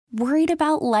Worried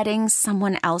about letting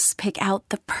someone else pick out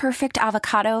the perfect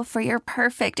avocado for your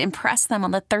perfect impress them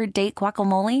on the third date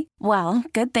guacamole? Well,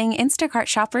 good thing Instacart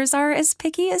shoppers are as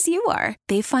picky as you are.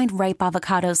 They find ripe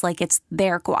avocados like it's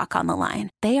their guac on the line.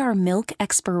 They are milk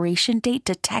expiration date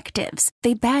detectives.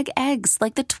 They bag eggs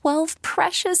like the 12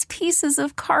 precious pieces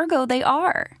of cargo they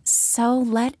are. So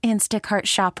let Instacart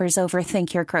shoppers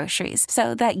overthink your groceries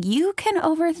so that you can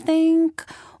overthink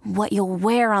what you'll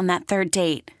wear on that third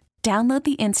date. Download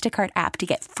the Instacart app to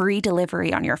get free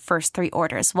delivery on your first 3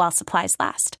 orders while supplies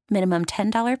last. Minimum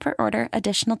 $10 per order.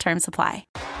 Additional terms apply.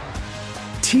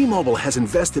 T-Mobile has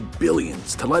invested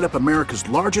billions to light up America's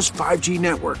largest 5G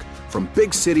network, from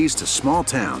big cities to small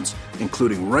towns,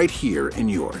 including right here in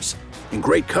yours. And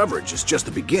great coverage is just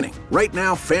the beginning. Right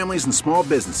now, families and small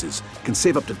businesses can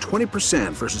save up to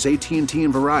 20% versus AT&T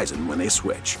and Verizon when they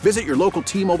switch. Visit your local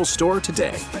T-Mobile store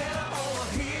today.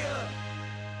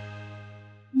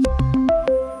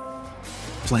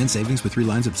 Plan savings with 3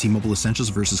 lines of T-Mobile Essentials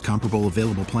versus comparable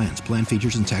available plans. Plan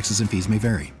features and taxes and fees may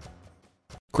vary.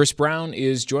 Chris Brown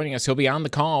is joining us. He'll be on the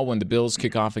call when the Bills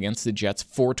kick off against the Jets.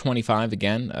 4:25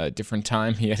 again, a different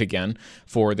time yet again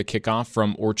for the kickoff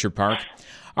from Orchard Park.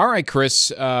 All right,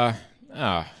 Chris. You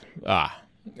okay,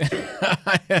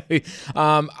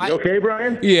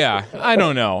 Brian? Yeah, I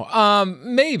don't know.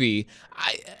 Maybe.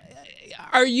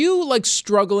 Are you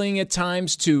struggling at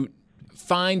times to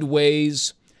find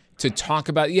ways to talk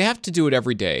about? You have to do it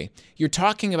every day. You're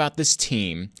talking about this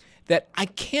team that I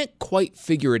can't quite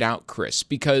figure it out, Chris,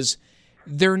 because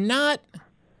they're not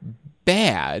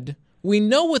bad. We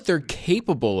know what they're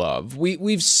capable of.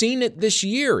 We've seen it this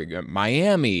year.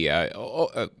 Miami,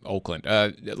 Oakland,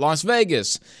 Las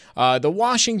Vegas, the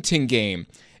Washington game.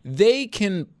 They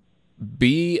can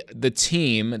be the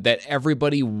team that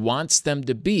everybody wants them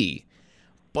to be,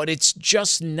 but it's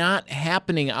just not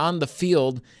happening on the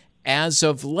field as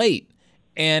of late.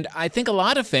 And I think a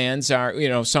lot of fans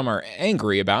are, some are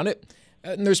angry about it.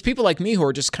 And there's people like me who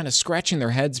are just kind of scratching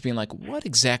their heads being like, what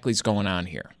exactly is going on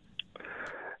here?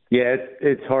 Yeah,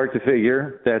 it's hard to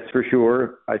figure, that's for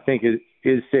sure. I think it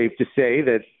is safe to say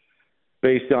that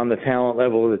based on the talent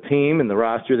level of the team and the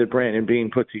roster that Brandon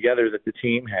Beane put together, that the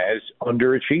team has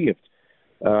underachieved.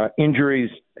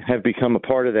 Injuries have become a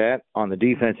part of that on the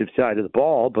defensive side of the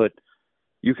ball, but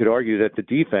you could argue that the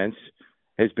defense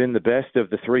has been the best of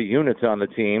the 3 units on the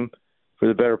team for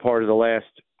the better part of the last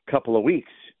couple of weeks.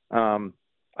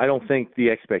 I don't think the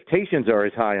expectations are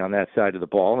as high on that side of the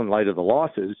ball in light of the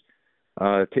losses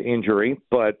to injury,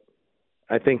 but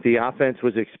I think the offense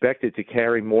was expected to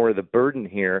carry more of the burden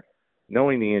here,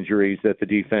 knowing the injuries that the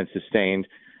defense sustained,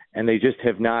 and they just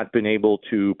have not been able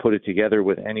to put it together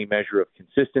with any measure of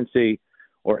consistency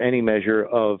or any measure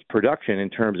of production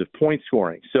in terms of point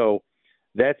scoring. So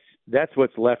that's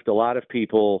what's left a lot of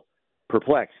people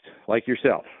perplexed, like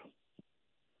yourself.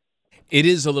 It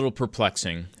is a little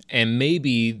perplexing, and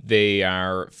maybe they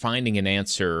are finding an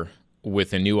answer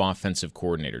with a new offensive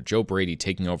coordinator, Joe Brady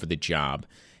taking over the job,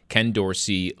 Ken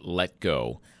Dorsey let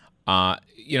go.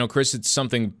 Chris, it's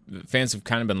something fans have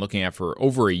kind of been looking at for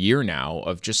over a year now,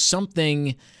 of just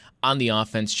something on the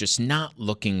offense just not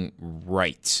looking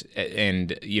right.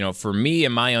 And, for me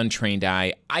and my untrained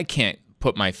eye, I can't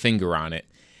put my finger on it.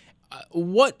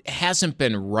 What hasn't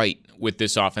been right with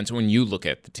this offense when you look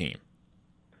at the team?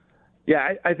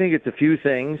 Yeah, I think it's a few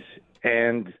things,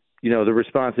 and, the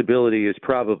responsibility is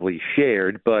probably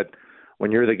shared, but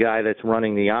when you're the guy that's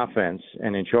running the offense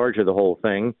and in charge of the whole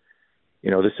thing,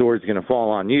 the sword's going to fall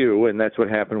on you, and that's what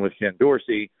happened with Ken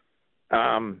Dorsey.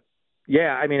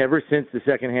 Ever since the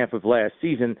second half of last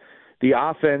season, the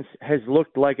offense has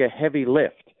looked like a heavy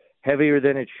lift, heavier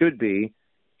than it should be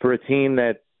for a team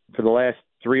that for the last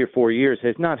 3 or 4 years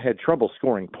has not had trouble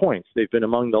scoring points. They've been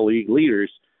among the league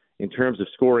leaders in terms of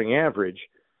scoring average,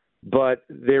 but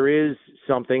there is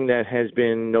something that has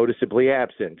been noticeably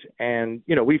absent. And,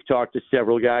 we've talked to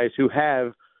several guys who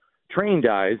have trained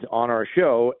eyes on our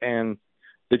show, and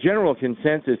the general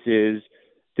consensus is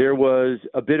there was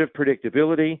a bit of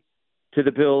predictability to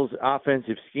the Bills'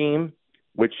 offensive scheme,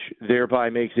 which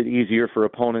thereby makes it easier for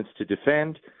opponents to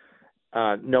defend,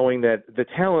 knowing that the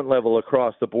talent level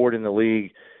across the board in the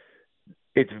league,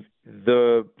 it's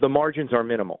the margins are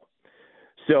minimal.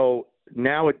 So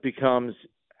now it becomes,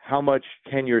 how much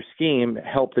can your scheme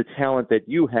help the talent that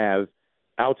you have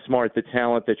outsmart the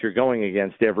talent that you're going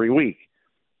against every week?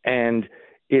 And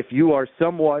if you are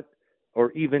somewhat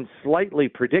or even slightly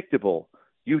predictable,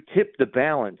 you tip the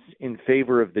balance in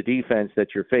favor of the defense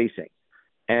that you're facing.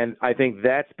 And I think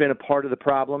that's been a part of the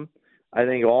problem. I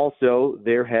think also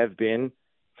there have been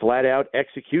flat-out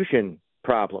execution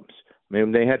problems. I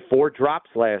mean, they had 4 drops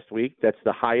last week. That's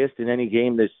the highest in any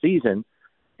game this season.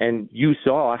 And you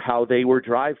saw how they were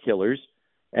drive killers.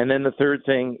 And then the third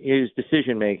thing is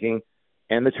decision-making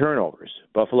and the turnovers.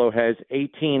 Buffalo has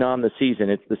 18 on the season.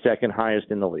 It's the second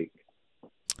highest in the league.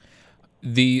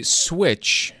 The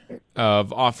switch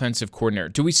of offensive coordinator,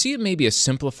 do we see it maybe a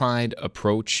simplified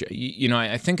approach? You know,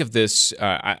 I think of this,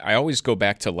 I always go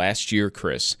back to last year,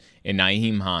 Chris, in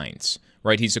Nyheim Hines,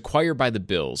 right? He's acquired by the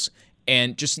Bills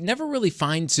and just never really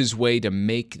finds his way to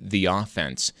make the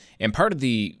offense. And part of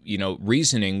the,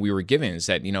 reasoning we were given is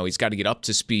that, he's got to get up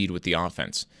to speed with the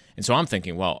offense. And so I'm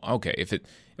thinking, well, okay, if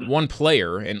one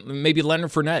player, and maybe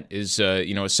Leonard Fournette is,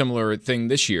 a similar thing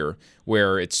this year,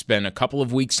 where it's been a couple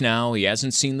of weeks now, he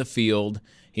hasn't seen the field,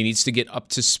 he needs to get up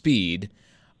to speed.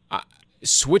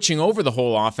 Switching over the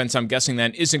whole offense, I'm guessing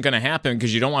that isn't going to happen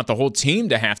because you don't want the whole team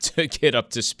to have to get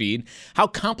up to speed. How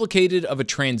complicated of a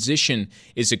transition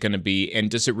is it going to be,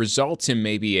 and does it result in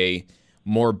maybe a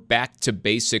more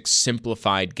back-to-basics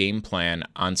simplified game plan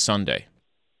on Sunday?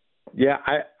 Yeah,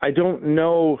 I don't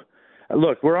know.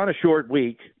 Look, we're on a short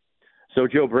week, so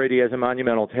Joe Brady has a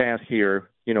monumental task here,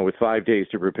 with 5 days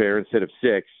to prepare instead of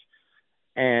 6.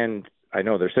 And I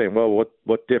know they're saying, well,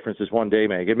 what difference does one day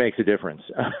make? It makes a difference.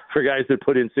 For guys that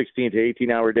put in 16 to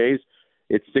 18-hour days,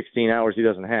 it's 16 hours he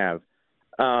doesn't have.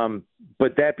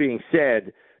 But that being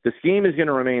said, the scheme is going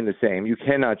to remain the same. You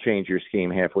cannot change your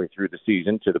scheme halfway through the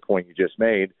season, to the point you just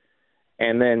made.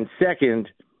 And then second,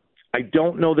 I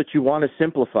don't know that you want to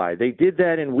simplify. They did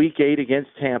that in Week 8 against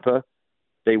Tampa.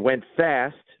 They went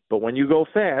fast, but when you go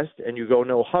fast and you go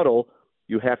no huddle,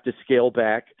 you have to scale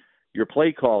back your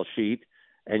play call sheet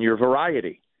and your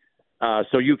variety.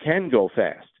 So you can go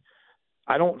fast.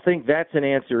 I don't think that's an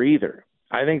answer either.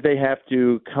 I think they have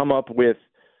to come up with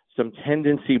some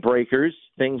tendency breakers,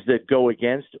 things that go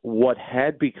against what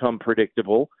had become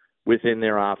predictable within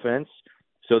their offense.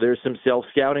 So there's some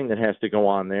self-scouting that has to go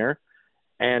on there.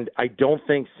 And I don't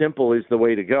think simple is the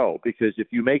way to go, because if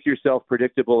you make yourself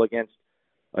predictable against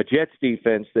a Jets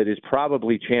defense that is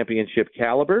probably championship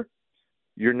caliber,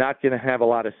 you're not going to have a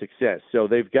lot of success. So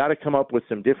they've got to come up with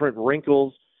some different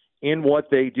wrinkles in what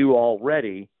they do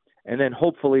already, and then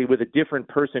hopefully with a different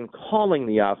person calling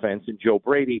the offense, and Joe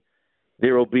Brady,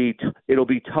 it'll be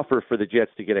tougher for the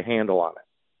Jets to get a handle on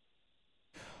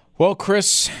it. Well,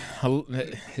 Chris,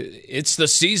 it's the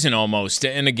season almost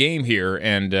in a game here,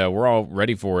 and we're all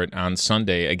ready for it on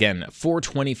Sunday. Again,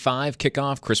 4:25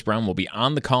 kickoff. Chris Brown will be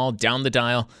on the call, down the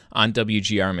dial on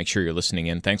WGR. Make sure you're listening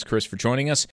in. Thanks, Chris, for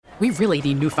joining us. We really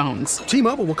need new phones.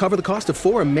 T-Mobile will cover the cost of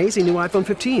 4 amazing new iPhone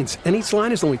 15s, and each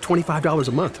line is only $25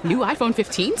 a month. New iPhone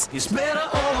 15s? It's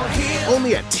better over here.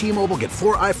 Only at T-Mobile, get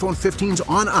 4 iPhone 15s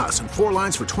on us and 4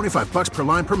 lines for $25 per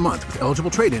line per month with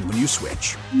eligible trade-in when you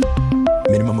switch.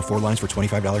 Minimum of 4 lines for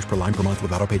 $25 per line per month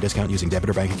with autopay discount using debit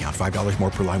or bank account. $5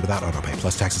 more per line without autopay,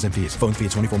 plus taxes and fees. Phone fee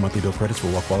at 24 monthly bill credits for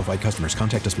well-qualified customers.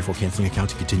 Contact us before canceling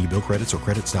account to continue bill credits or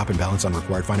credit stop and balance on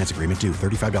required finance agreement due.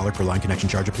 $35 per line connection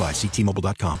charge applies. See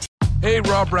T-Mobile.com. Hey,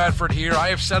 Rob Bradford here. I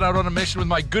have set out on a mission with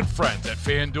my good friends at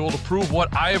FanDuel to prove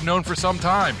what I have known for some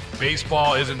time.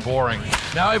 Baseball isn't boring.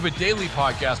 Now I have a daily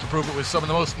podcast to prove it with some of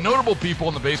the most notable people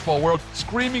in the baseball world,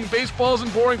 screaming baseball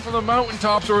isn't boring from the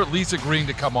mountaintops, or at least agreeing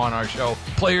to come on our show.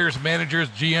 Players, managers,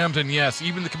 GMs, and yes,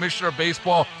 even the commissioner of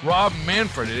baseball, Rob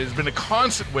Manfred. It has been a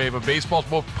constant wave of baseball's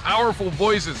most powerful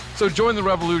voices. So join the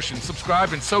revolution.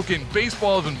 Subscribe and soak in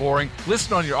Baseball Isn't Boring.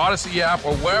 Listen on your Odyssey app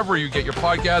or wherever you get your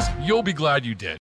podcasts. You'll be glad you did.